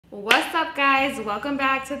What's up, guys? Welcome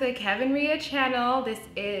back to the Kevin Rhea channel. This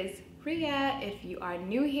is Rhea. If you are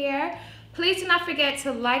new here, please do not forget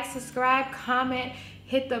to like, subscribe, comment,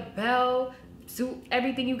 hit the bell, do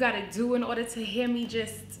everything you gotta do in order to hear me,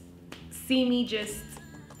 just see me, just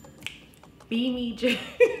be me, just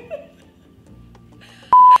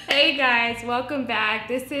Hey guys, welcome back.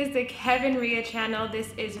 This is the Kevin Rhea channel.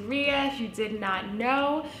 This is Rhea, if you did not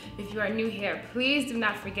know. If you are new here, please do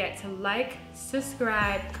not forget to like,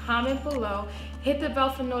 subscribe, comment below, hit the bell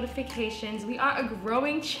for notifications. We are a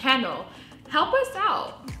growing channel. Help us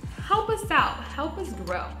out. Help us out. Help us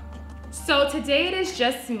grow. So today it is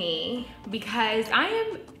just me because I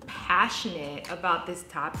am passionate about this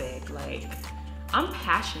topic. Like, I'm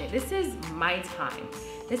passionate. This is my time.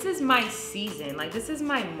 This is my season. Like, this is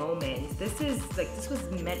my moment. This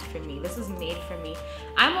was meant for me. This was made for me.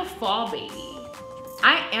 I'm a fall baby.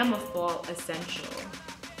 I am a fall essential.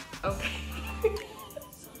 Okay.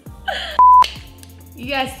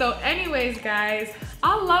 Yes, so anyways, guys,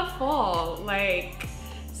 I love fall. Like,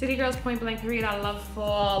 City Girls point blank period, I love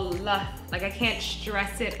fall. Like, I can't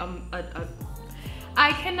stress it.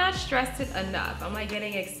 I cannot stress it enough. I'm like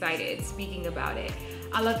getting excited speaking about it.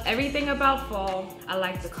 I love everything about fall. I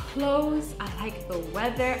like the clothes, I like the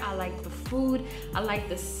weather, I like the food, I like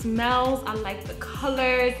the smells, I like the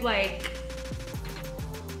colors. Like,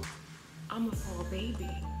 I'm a fall baby.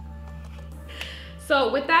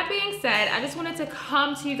 So with that being said, I just wanted to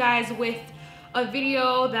come to you guys with a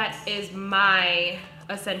video that is my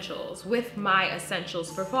essentials, with my essentials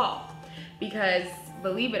for fall. Because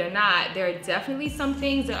believe it or not, there are definitely some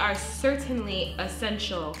things that are certainly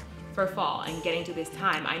essential for fall and getting through this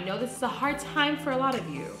time. I know this is a hard time for a lot of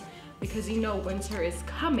you because you know winter is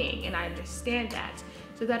coming, and I understand that.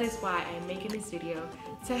 So that is why I'm making this video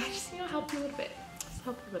to just, help you a little bit. Just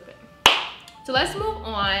help you a little bit. So let's move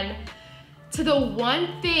on to the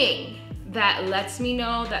one thing that lets me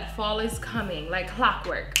know that fall is coming, like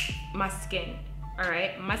clockwork, my skin, all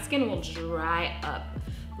right? My skin will dry up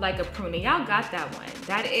like a prune. Y'all got that one.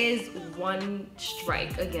 That is one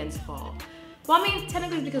strike against fall. Well, I mean,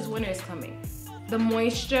 technically it's because winter is coming. The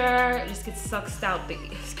moisture just gets sucked out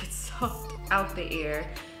the air.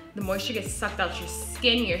 The moisture gets sucked out your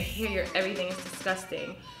skin, your hair, your everything. Is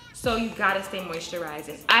disgusting. So you gotta stay moisturized.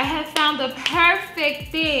 And I have found the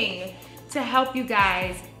perfect thing to help you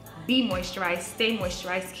guys be moisturized, stay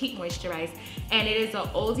moisturized, keep moisturized. And it is an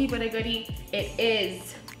oldie but a goodie. It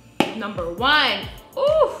is number one.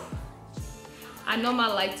 Ooh, I know my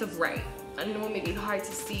lights are bright. I know it may be hard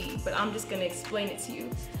to see, but I'm just gonna explain it to you.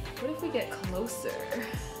 What if we get closer?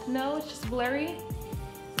 No, it's just blurry.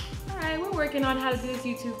 All right, we're working on how to do this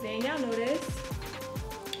YouTube thing. Y'all know this.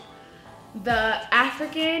 The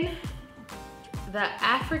African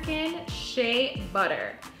shea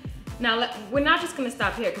butter. Now, we're not just gonna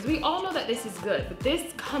stop here because we all know that this is good, but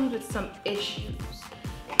this comes with some issues.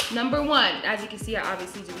 Number one, as you can see, I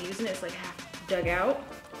obviously do be using it. It's like half dug out.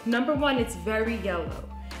 Number one, it's very yellow,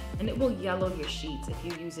 and it will yellow your sheets if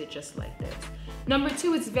you use it just like this. Number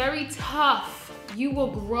two, it's very tough. You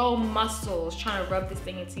will grow muscles trying to rub this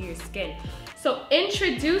thing into your skin. So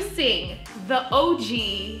introducing the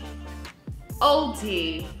OG,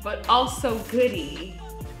 oldie, but also goodie,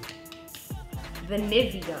 the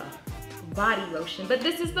Nivea body lotion. But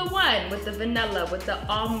this is the one with the vanilla, with the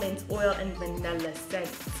almond oil and vanilla scent.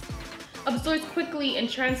 Absorbs quickly and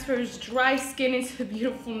transfers dry skin into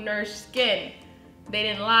beautiful, nourished skin. They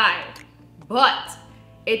didn't lie. But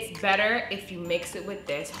it's better if you mix it with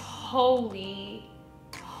this. Holy,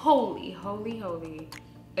 holy, holy, holy.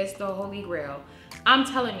 It's the holy grail. I'm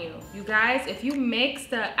telling you, you guys, if you mix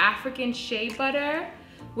the African shea butter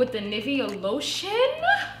with the Nivea lotion,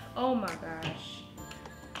 oh my gosh.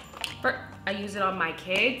 I use it on my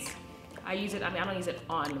kids. I don't use it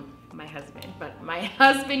on my husband, but my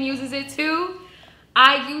husband uses it too.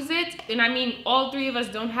 I use it, and I mean, all four of us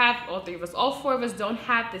don't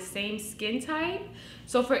have the same skin type.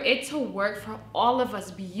 So for it to work for all of us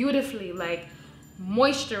beautifully, like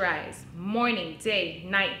moisturize, morning, day,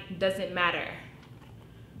 night, doesn't matter.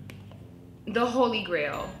 The holy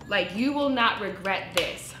grail. Like, you will not regret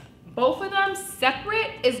this. Both of them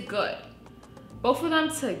separate is good. Both of them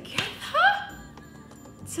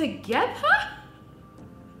together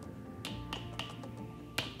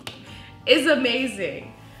is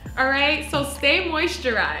amazing. All right, so stay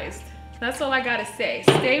moisturized. That's all I gotta say.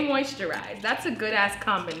 Stay moisturized. That's a good ass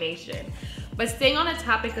combination. But staying on the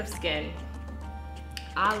topic of skin,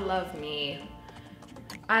 I love me.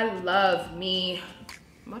 I love me.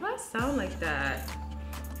 Why do I sound like that?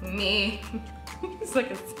 Me. It's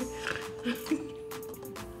like a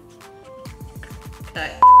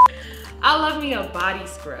cut. I love me a body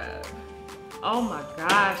scrub. Oh my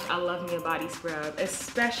gosh, I love me a body scrub,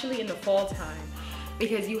 especially in the fall time,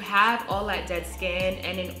 because you have all that dead skin,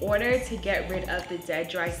 and in order to get rid of the dead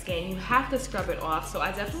dry skin, you have to scrub it off. So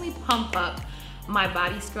I definitely pump up my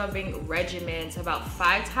body scrubbing regimen to about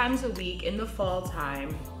 5 times a week in the fall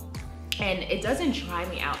time. And it doesn't dry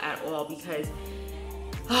me out at all because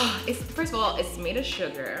first of all, it's made of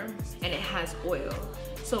sugar and it has oil.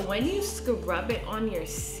 So when you scrub it on your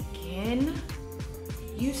skin,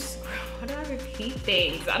 why do I repeat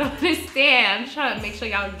things? I don't understand. I'm trying to make sure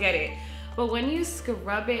y'all get it. But when you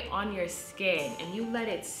scrub it on your skin and you let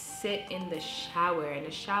it sit in the shower, and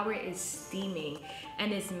the shower is steaming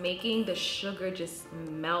and it's making the sugar just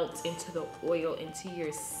melt into the oil into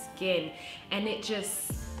your skin, and it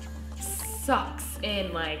just sucks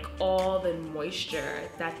in like all the moisture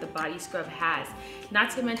that the body scrub has.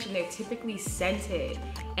 Not to mention they're typically scented,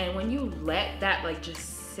 and when you let that like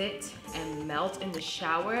just sit and melt in the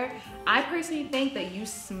shower, I personally think that you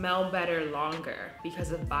smell better longer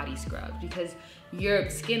because of body scrub, because your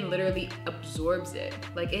skin literally absorbs it.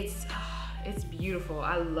 Like it's beautiful.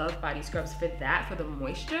 I love body scrubs for that, for the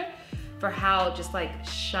moisture, for how just like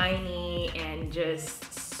shiny and just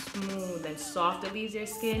smooth and soft it leaves your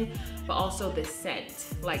skin, but also the scent,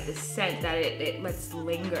 like the scent that it lets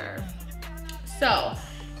linger. So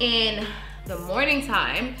in the morning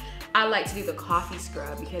time, I like to do the coffee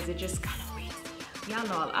scrub because it just kind of wakes me up. Y'all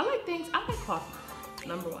know I like coffee.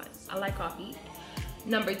 Number 1, I like coffee.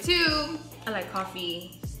 Number 2, I like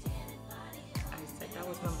coffee. I said that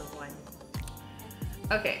was number 1.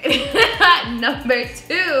 Okay. Number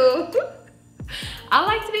 2, I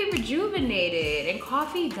like to be rejuvenated, and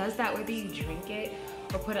coffee does that whether you drink it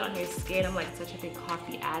or put it on your skin. I'm like such a big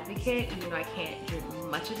coffee advocate, even though I can't drink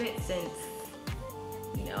much of it since,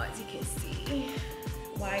 you know, as you can see,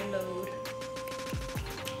 wide load.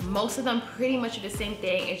 Most of them pretty much are the same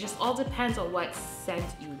thing. It just all depends on what scent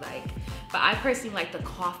you like. But I personally like the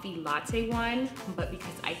coffee latte one, but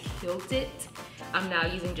because I killed it, I'm now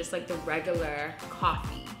using just like the regular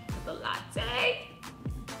coffee. The latte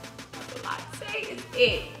is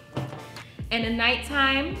it. In the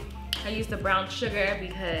nighttime, I use the brown sugar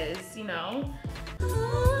because, you know,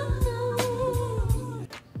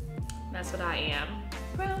 that's what I am.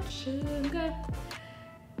 Brown sugar.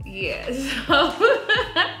 Yeah, so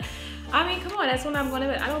I mean, come on, that's when I'm going to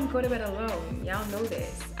bed. I don't go to bed alone. Y'all know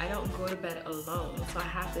this. I don't go to bed alone. So I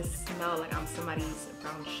have to smell like I'm somebody's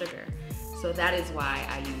brown sugar. So that is why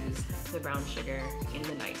I use the brown sugar in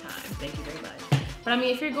the nighttime. Thank you very much. But I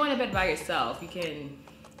mean, if you're going to bed by yourself, you can,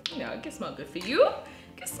 you know, it can smell good for you.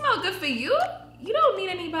 It can smell good for you. You don't need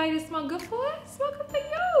anybody to smell good for. It smell good for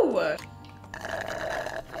you.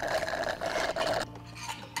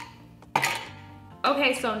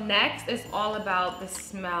 Okay, so next is all about the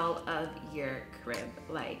smell of your crib.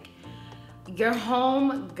 Like, your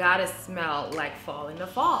home gotta smell like fall in the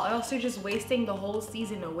fall, or else you're just wasting the whole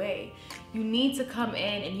season away. You need to come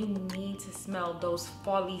in and you need to smell those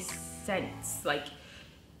fall-y scents. Like,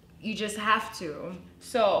 you just have to.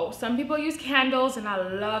 So some people use candles, and I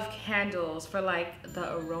love candles for like the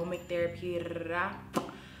aromatic therapy.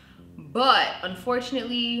 But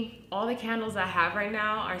unfortunately, all the candles I have right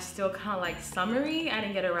now are still kind of like summery. I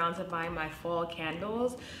didn't get around to buying my fall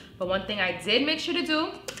candles. But one thing I did make sure to do,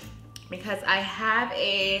 because I have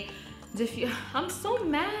a diffuser. I'm so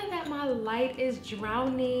mad that my light is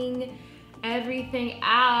drowning everything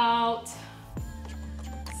out.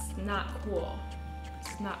 It's not cool.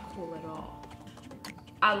 It's not cool at all.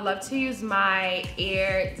 I love to use my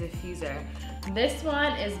air diffuser. This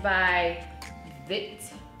one is by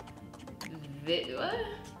let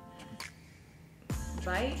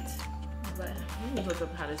me look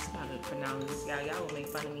up how to pronounce this. Y'all will make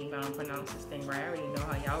fun of me if I don't pronounce this thing right. I already know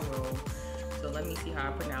how y'all roll. So let me see how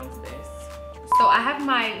I pronounce this. So I have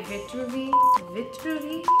my Vitruvi,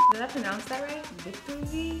 did I pronounce that right?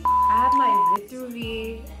 Vitruvi? I have my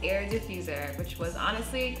Vitruvi air diffuser, which was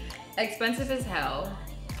honestly expensive as hell,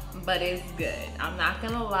 but it's good. I'm not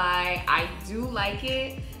gonna lie, I do like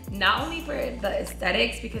it. Not only for the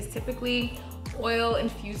aesthetics, because typically oil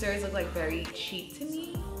infusers look like very cheap to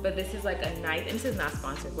me, but this is like a nice, and this is not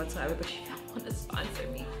sponsored whatsoever, but if you want to sponsor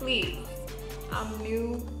me, please. I'm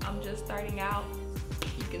new, I'm just starting out.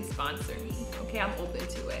 You can sponsor me, okay? I'm open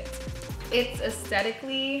to it. It's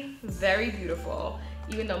aesthetically very beautiful,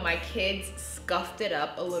 even though my kids scuffed it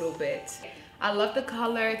up a little bit. I love the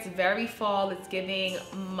color, it's very fall, it's giving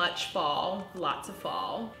much fall, lots of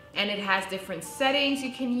fall. And it has different settings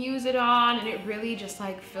you can use it on, and it really just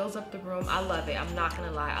like fills up the room. I love it, I'm not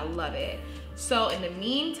gonna lie, I love it. So in the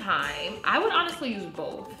meantime, I would honestly use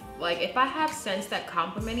both. Like if I have scents that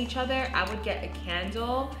complement each other, I would get a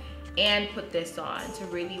candle and put this on to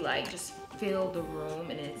really like just fill the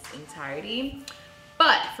room in its entirety.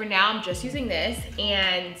 But for now, I'm just using this,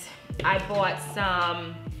 and I bought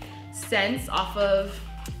some scents off of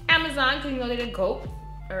Amazon because you know they're the GOAT,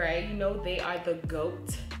 all right? You know they are the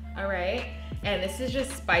GOAT, all right? And this is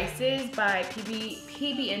just Spices by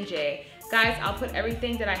PB&J. Guys, I'll put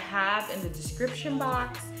everything that I have in the description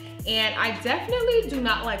box. And I definitely do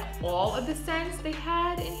not like all of the scents they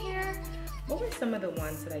had in here. What were some of the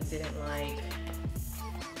ones that I didn't like?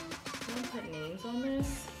 I don't put names on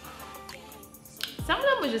this. Some of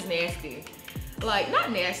them was just nasty. Like,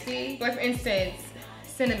 not nasty, but for instance,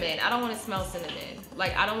 cinnamon. I don't want to smell cinnamon.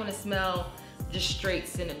 Like, I don't want to smell just straight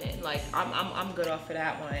cinnamon. Like, I'm good off of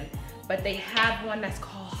that one. But they have one that's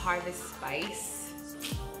called Harvest Spice.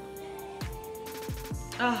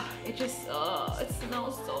 Oh, it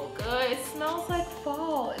smells so good. It smells like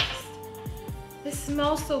fall. It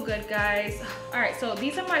smells so good, guys. All right, so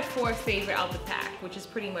these are my 4 favorite out of the pack, which is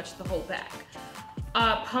pretty much the whole pack.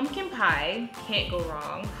 Pumpkin pie, can't go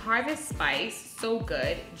wrong. Harvest Spice, so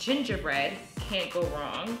good. Gingerbread, can't go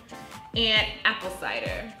wrong. And apple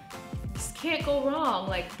cider, just can't go wrong.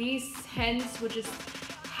 Like, these scents would just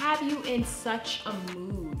have you in such a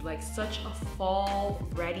mood, like such a fall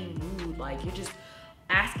ready mood. Like, you're just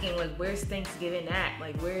asking, like, where's Thanksgiving at?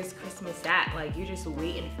 Like, where's Christmas at? Like, you're just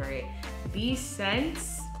waiting for it. These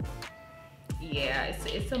scents, yeah,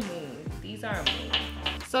 it's a mood. These are a mood.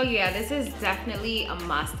 So yeah, this is definitely a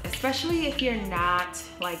must, especially if you're not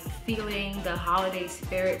like feeling the holiday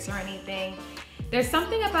spirits or anything. There's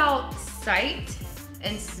something about sight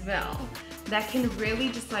and smell that can really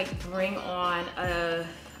just like bring on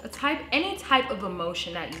any type of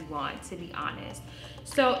emotion that you want, to be honest.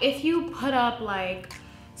 So if you put up like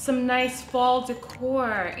some nice fall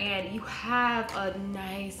decor and you have a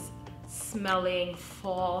nice smelling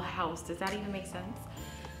fall house, does that even make sense?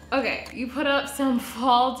 Okay, you put up some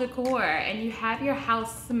fall decor and you have your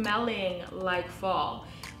house smelling like fall,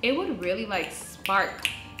 it would really like spark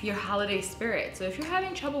your holiday spirit. So if you're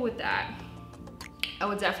having trouble with that, I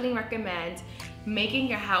would definitely recommend making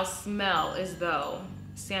your house smell as though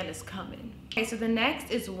Santa's coming. Okay, so the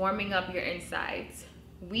next is warming up your insides.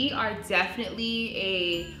 We are definitely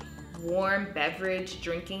a warm beverage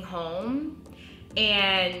drinking home,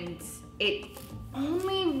 and it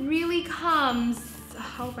only really comes, I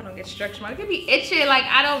hope I don't get stretch marks. It could be itching, like,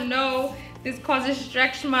 I don't know. This causes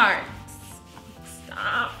stretch marks.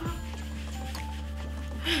 Stop.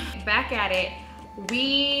 Back at it.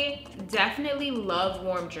 We definitely love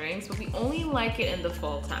warm drinks, but we only like it in the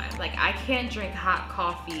fall time. Like, I can't drink hot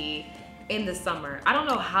coffee in the summer. I don't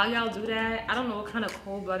know how y'all do that. I don't know what kind of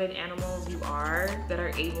cold-blooded animals you are that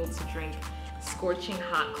are able to drink scorching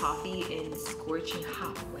hot coffee in scorching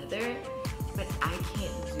hot weather, but I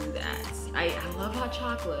can't do that. I love hot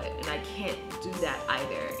chocolate, and I can't do that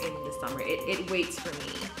either in the summer. It waits for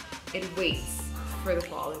me. It waits for the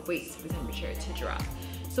fall. It waits for the temperature to drop.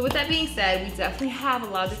 So with that being said, we definitely have a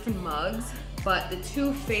lot of different mugs, but the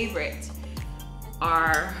 2 favorite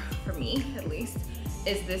are, for me at least,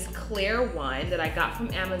 is this clear one that I got from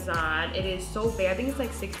Amazon. It is so big, I think it's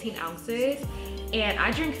like 16 ounces, and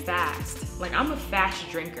I drink fast. Like, I'm a fast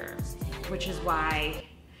drinker, which is why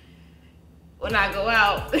when I go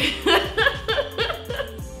out,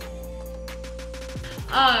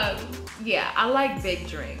 yeah, I like big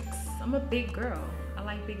drinks. I'm a big girl, I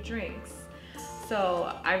like big drinks.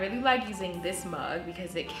 So I really like using this mug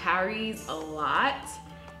because it carries a lot,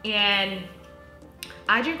 and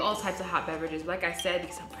I drink all types of hot beverages. Like I said,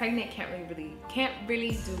 because I'm pregnant, can't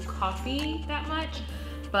really do coffee that much,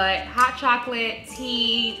 but hot chocolate,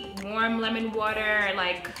 tea, warm lemon water,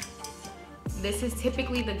 like, this is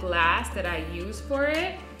typically the glass that I use for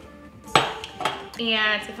it.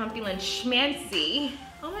 And if I'm feeling schmancy,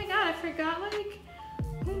 oh my God, I forgot, like,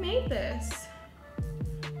 who made this?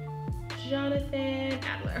 Jonathan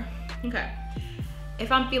Adler. Okay.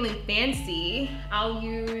 If I'm feeling fancy, I'll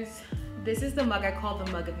use, this is the mug I call the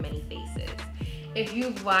mug of many faces. If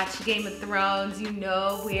you've watched Game of Thrones, you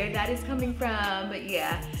know where that is coming from. But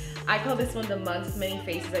yeah, I call this one the mug of many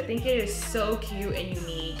faces. I think it is so cute and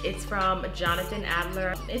unique. It's from Jonathan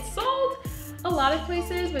Adler. It's sold a lot of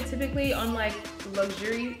places, but typically on like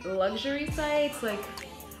luxury sites. Like,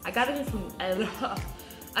 I got this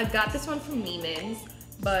one from Neiman's,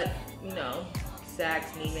 but you know,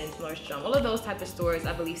 Saks, Neiman's, Nordstrom, all of those type of stores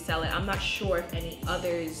I believe sell it. I'm not sure if any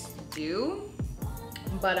others do,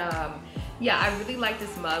 but yeah, I really like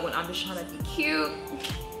this mug when I'm just trying to be cute.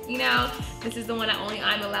 You know, this is the one that only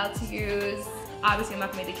I'm allowed to use. Obviously, I'm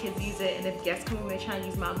not gonna make the kids use it, and if guests come over and they try to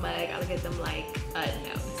use my mug, I look at them like, no,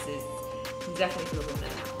 this is definitely for the women in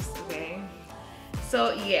the house, okay?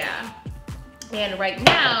 So yeah, and right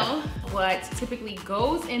now, what typically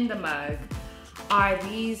goes in the mug are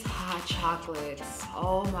these hot chocolates.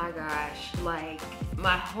 Oh my gosh, like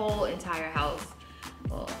my whole entire house,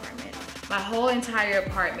 well, apartment, my whole entire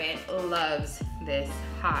apartment loves this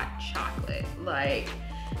hot chocolate. Like,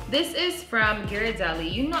 this is from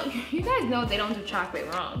Ghirardelli. You guys know they don't do chocolate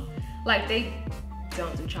wrong. Like, they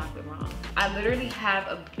don't do chocolate wrong. I literally have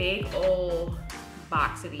a big old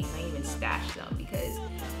box of these. I even stash them because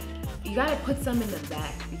you gotta put some in the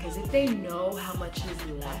back, because if they know how much is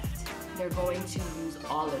left, they're going to use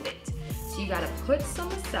all of it. So you gotta put some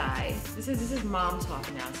aside. This is mom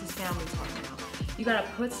talking now. This is family talking now. You gotta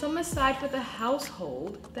put some aside for the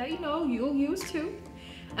household that you'll use too.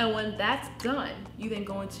 And when that's done, you then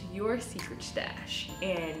go into your secret stash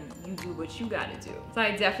and you do what you gotta do. So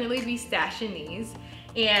I definitely be stashing these.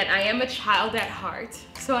 And I am a child at heart,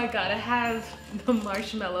 so I gotta have the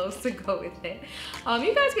marshmallows to go with it.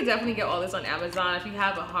 You guys could definitely get all this on Amazon if you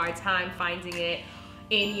have a hard time finding it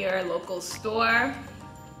in your local store.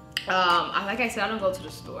 Like I said, I don't go to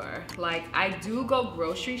the store. Like, I do go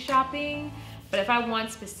grocery shopping, but if I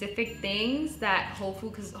want specific things that Whole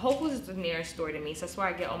Foods, because Whole Foods is the nearest store to me, so that's where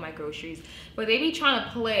I get all my groceries. But they be trying to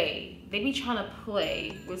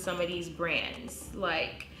play with some of these brands.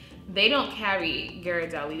 Like, they don't carry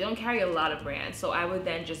Ghirardelli, they don't carry a lot of brands, so I would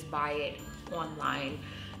then just buy it online.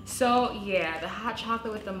 So yeah, the hot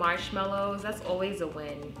chocolate with the marshmallows, that's always a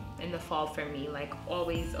win in the fall for me, like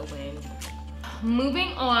always a win.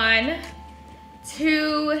 Moving on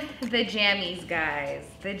to the jammies, guys,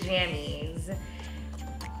 the jammies.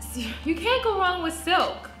 You can't go wrong with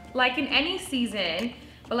silk, like in any season,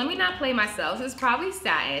 but let me not play myself. This is probably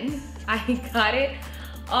satin. I got it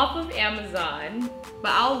off of Amazon,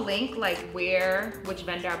 but I'll link like which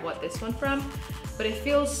vendor I bought this one from, but it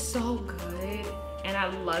feels so good and I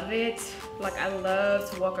love it. Like, I love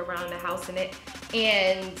to walk around the house in it,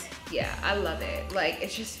 and yeah, I love it. Like,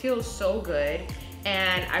 it just feels so good,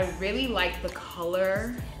 and I really like the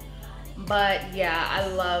color. But yeah, I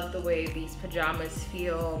love the way these pajamas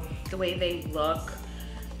feel, the way they look.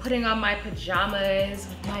 Putting on my pajamas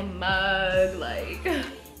with my mug, like, it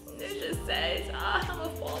just says, I'm a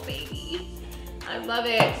fall baby. I love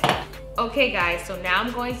it. Okay guys, so now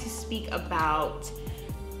I'm going to speak about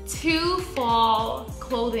 2 fall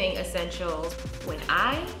clothing essentials. When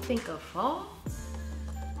I think of fall,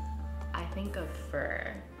 I think of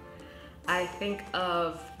fur. I think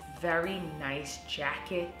of very nice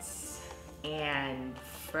jackets and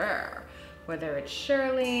fur. Whether it's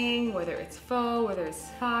shearling, whether it's faux, whether it's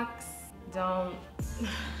fox,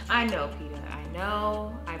 I know, Peter, I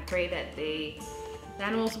know. I pray that the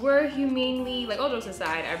animals were humanely, like, all jokes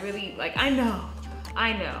aside, I really, like, I know.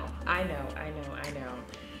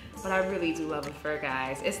 But I really do love a fur,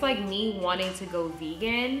 guys. It's like me wanting to go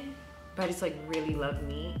vegan, but I just like really love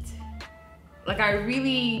meat. Like, I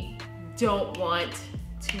really don't want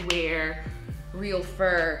to wear real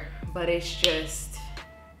fur, but it's just,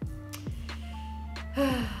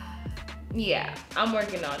 yeah, I'm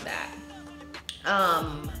working on that.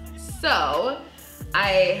 So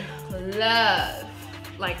I love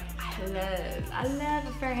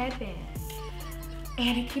a fur headband.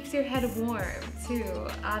 And it keeps your head warm too,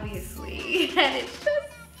 obviously. And it's just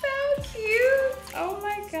so cute. Oh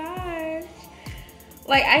my gosh.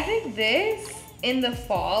 Like, I think this in the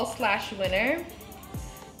fall / winter,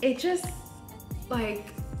 it just,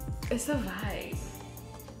 like, it's a vibe.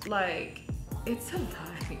 Like, it's a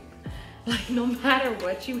vibe. Like, no matter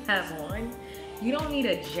what you have on, you don't need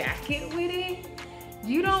a jacket with it.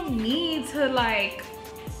 You don't need to, like,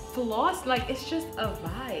 floss. Like, it's just a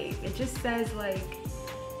vibe. It just says, like,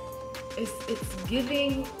 it's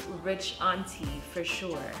giving rich auntie for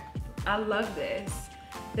sure. I love this.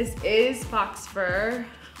 This is fox fur.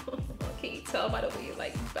 Can you tell by the way it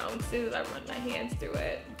like bounces? I run my hands through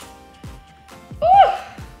it. Whew.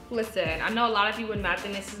 Listen, I know a lot of you would not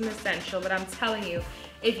think this is an essential, but I'm telling you,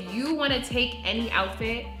 if you want to take any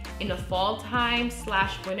outfit in the fall time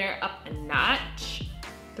 / winter up a notch,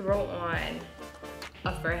 throw on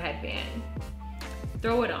a fur headband.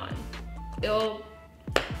 Throw it on. It'll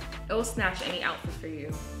snatch any outfit for you,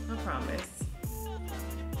 I promise.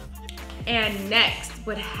 And next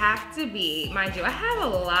would have to be, mind you, I have a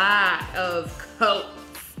lot of coats.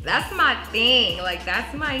 That's my thing, like,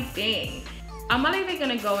 that's my thing. I'm not even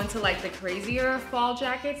gonna go into like the crazier fall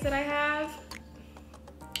jackets that I have.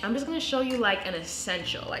 I'm just gonna show you like an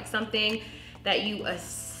essential, like something that you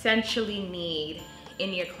essentially need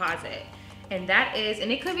in your closet. And that is,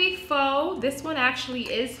 and it could be faux. This one actually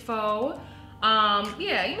is faux.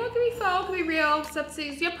 Yeah, you know, it could be faux, it could be real. It's up to,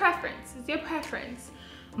 it's your preference. It's your preference.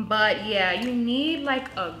 But yeah, you need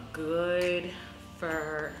like a good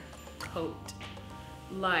fur coat.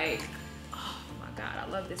 Like, oh my God,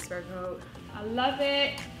 I love this fur coat. I love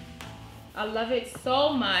it. I love it so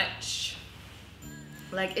much.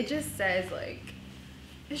 Like, it just says like,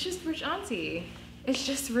 it's just rich auntie. It's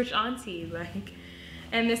just rich auntie, like.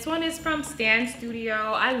 And this one is from Stan Studio.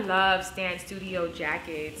 I love Stan Studio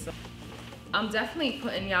jackets. I'm definitely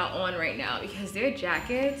putting y'all on right now because their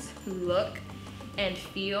jackets look and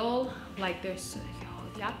feel like they're so,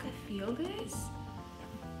 yo, y'all could feel this?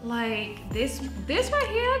 Like this right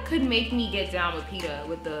here could make me get down with PETA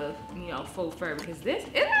with the, you know, faux fur, because this,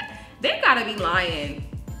 they gotta be lying.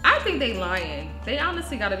 I think they lying. They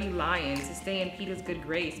honestly gotta be lying to stay in PETA's good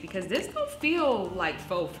grace, because this don't feel like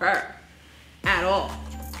faux fur at all.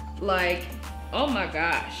 Like, oh my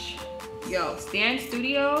gosh. Yo, Stan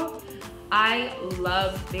Studio, I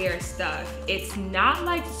love their stuff. It's not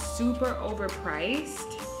like super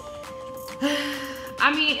overpriced.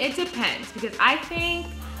 I mean, it depends, because I think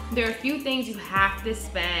there are a few things you have to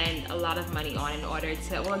spend a lot of money on in order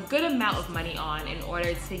to, well, a good amount of money on in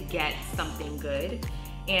order to get something good.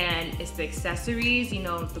 And it's the accessories, you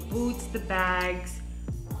know, the boots, the bags.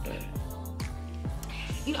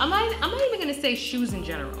 You know, I'm not even gonna say shoes in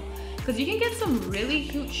general, because you can get some really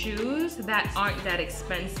cute shoes that aren't that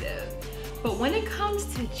expensive. But when it comes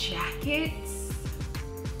to jackets,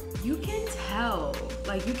 you can tell,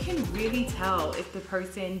 like you can really tell if the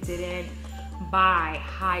person didn't buy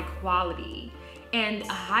high quality. And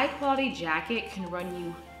a high quality jacket can run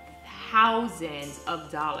you thousands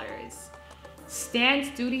of dollars. Stan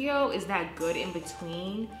Studio is that good in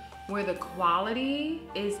between where the quality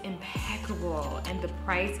is impeccable and the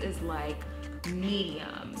price is like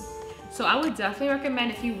medium. So I would definitely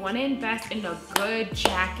recommend, if you want to invest in a good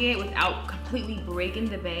jacket without completely breaking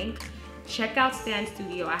the bank, check out Stan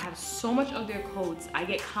Studio. I have so much of their coats. I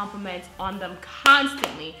get compliments on them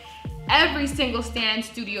constantly. Every single Stan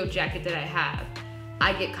Studio jacket that I have,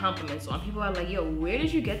 I get compliments on. People are like, yo, where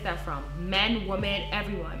did you get that from? Men, women,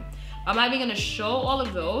 everyone. I'm not even gonna show all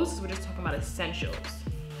of those. We're just talking about essentials.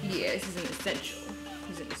 Yeah, this is an essential.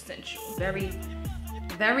 This is an essential. Very,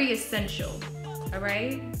 very essential. All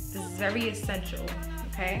right? This is very essential,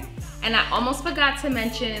 okay? And I almost forgot to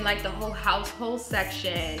mention, like, the whole household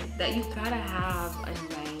section, that you gotta have a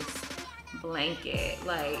nice blanket.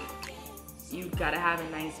 Like, you gotta have a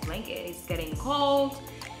nice blanket. It's getting cold.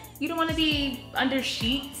 You don't wanna be under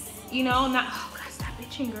sheets, you know? Not, oh God, stop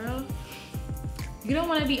bitching, girl. You don't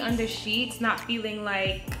wanna be under sheets, not feeling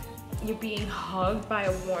like you're being hugged by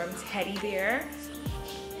a warm teddy bear.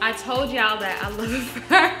 I told y'all that I love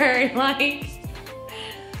fur. Like,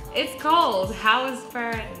 it's cold. How is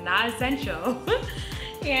fur not essential?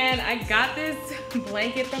 And I got this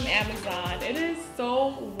blanket from Amazon. It is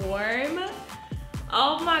so warm.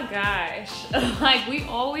 Oh my gosh. Like, we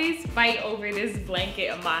always fight over this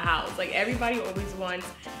blanket in my house. Like, everybody always wants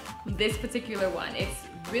this particular one. It's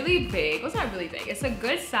really big. Well, it's not really big. It's a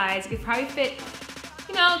good size. It could probably fit,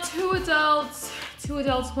 you know, two adults,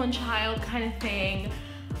 one child kind of thing.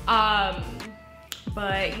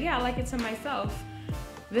 But yeah, I like it to myself.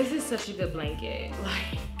 This is such a good blanket.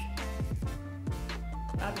 Like,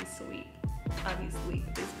 I'll be sweet. I'll be sweet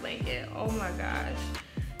with this blanket. Oh my gosh.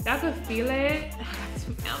 Y'all could feel it. I got this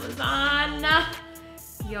from Amazon.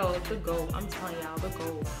 Yo, the gold. I'm telling y'all, the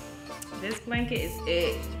gold. This blanket is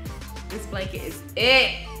it. This blanket is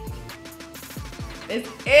it. It's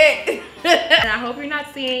it. And I hope you're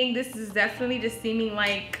not seeing, this is definitely just seeming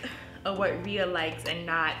like a what Rhea likes and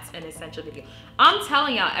not an essential video. I'm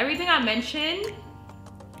telling y'all, everything I mentioned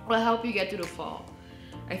will help you get through the fall.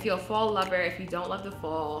 If you're a fall lover, if you don't love the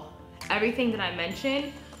fall, everything that I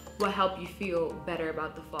mentioned will help you feel better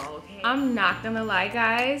about the fall, okay? I'm not gonna lie,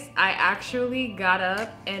 guys. I actually got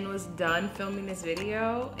up and was done filming this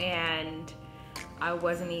video and I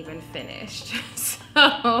wasn't even finished.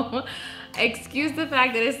 So, excuse the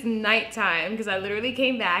fact that it's nighttime, because I literally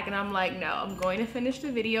came back and I'm like, no, I'm going to finish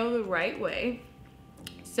the video the right way.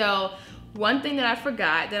 So, one thing that I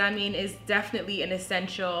forgot that I mean is definitely an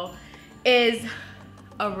essential is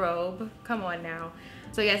a robe. Come on now.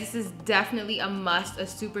 So yes, this is definitely a must, a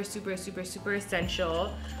super, super, super, super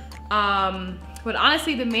essential. But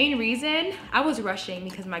honestly, the main reason, I was rushing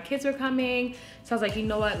because my kids were coming. So I was like, you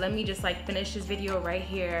know what, let me just like finish this video right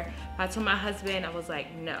here. I told my husband, I was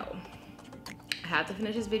like, no, I have to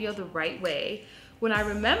finish this video the right way. When I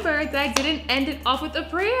remembered that I didn't end it off with a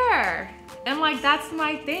prayer. And like, that's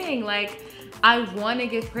my thing. Like, I want to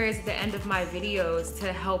give prayers at the end of my videos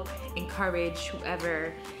to help encourage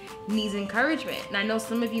whoever needs encouragement. And I know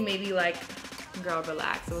some of you may be like, girl,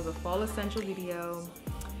 relax. It was a fall essential video.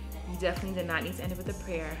 You definitely did not need to end it with a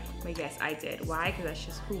prayer. But yes, I did. Why? Because that's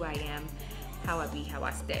just who I am, how I be, how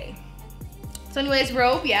I stay. So anyways,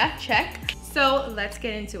 robe, yeah, check. So let's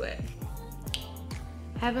get into it.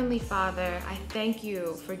 Heavenly Father, I thank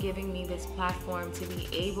you for giving me this platform to be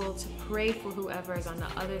able to pray for whoever is on the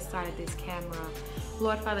other side of this camera.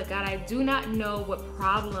 Lord Father God, I do not know what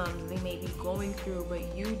problems they may be going through,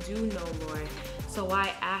 but you do know, Lord. So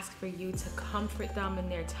I ask for you to comfort them in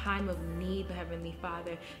their time of need, Heavenly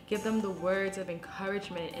Father. Give them the words of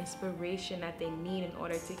encouragement and inspiration that they need in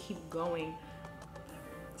order to keep going.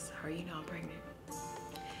 Sorry, you know I'm pregnant.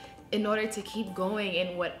 In order to keep going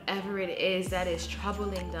in whatever it is that is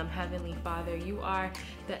troubling them, Heavenly Father. You are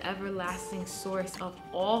the everlasting source of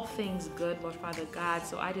all things good, Lord Father God.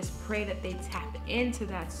 So I just pray that they tap into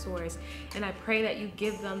that source, and I pray that you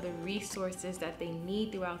give them the resources that they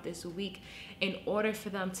need throughout this week in order for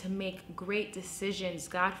them to make great decisions,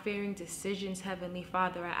 God-fearing decisions, Heavenly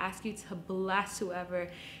Father. I ask you to bless whoever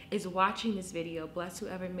is watching this video, bless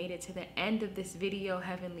whoever made it to the end of this video,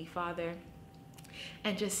 Heavenly Father.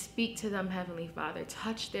 And just speak to them, Heavenly Father.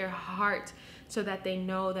 Touch their heart so that they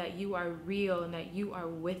know that you are real and that you are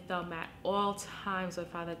with them at all times, Lord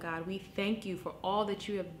Father God. We thank you for all that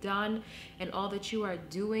you have done and all that you are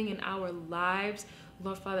doing in our lives.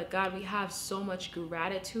 Lord Father God, we have so much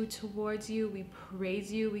gratitude towards you. We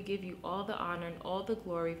praise you. We give you all the honor and all the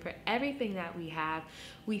glory for everything that we have.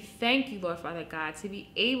 We thank you, Lord Father God, to be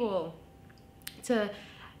able to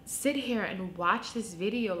sit here and watch this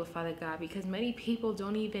video, Lord Father God, because many people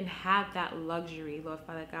don't even have that luxury, Lord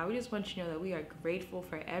Father God. We just want you to know that we are grateful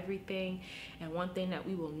for everything, and one thing that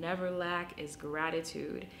we will never lack is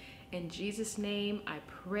gratitude. In Jesus' name, I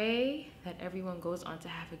pray that everyone goes on to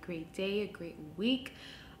have a great day, a great week,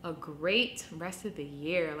 a great rest of the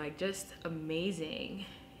year, like just amazing.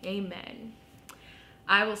 Amen.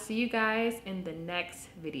 I will see you guys in the next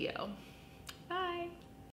video.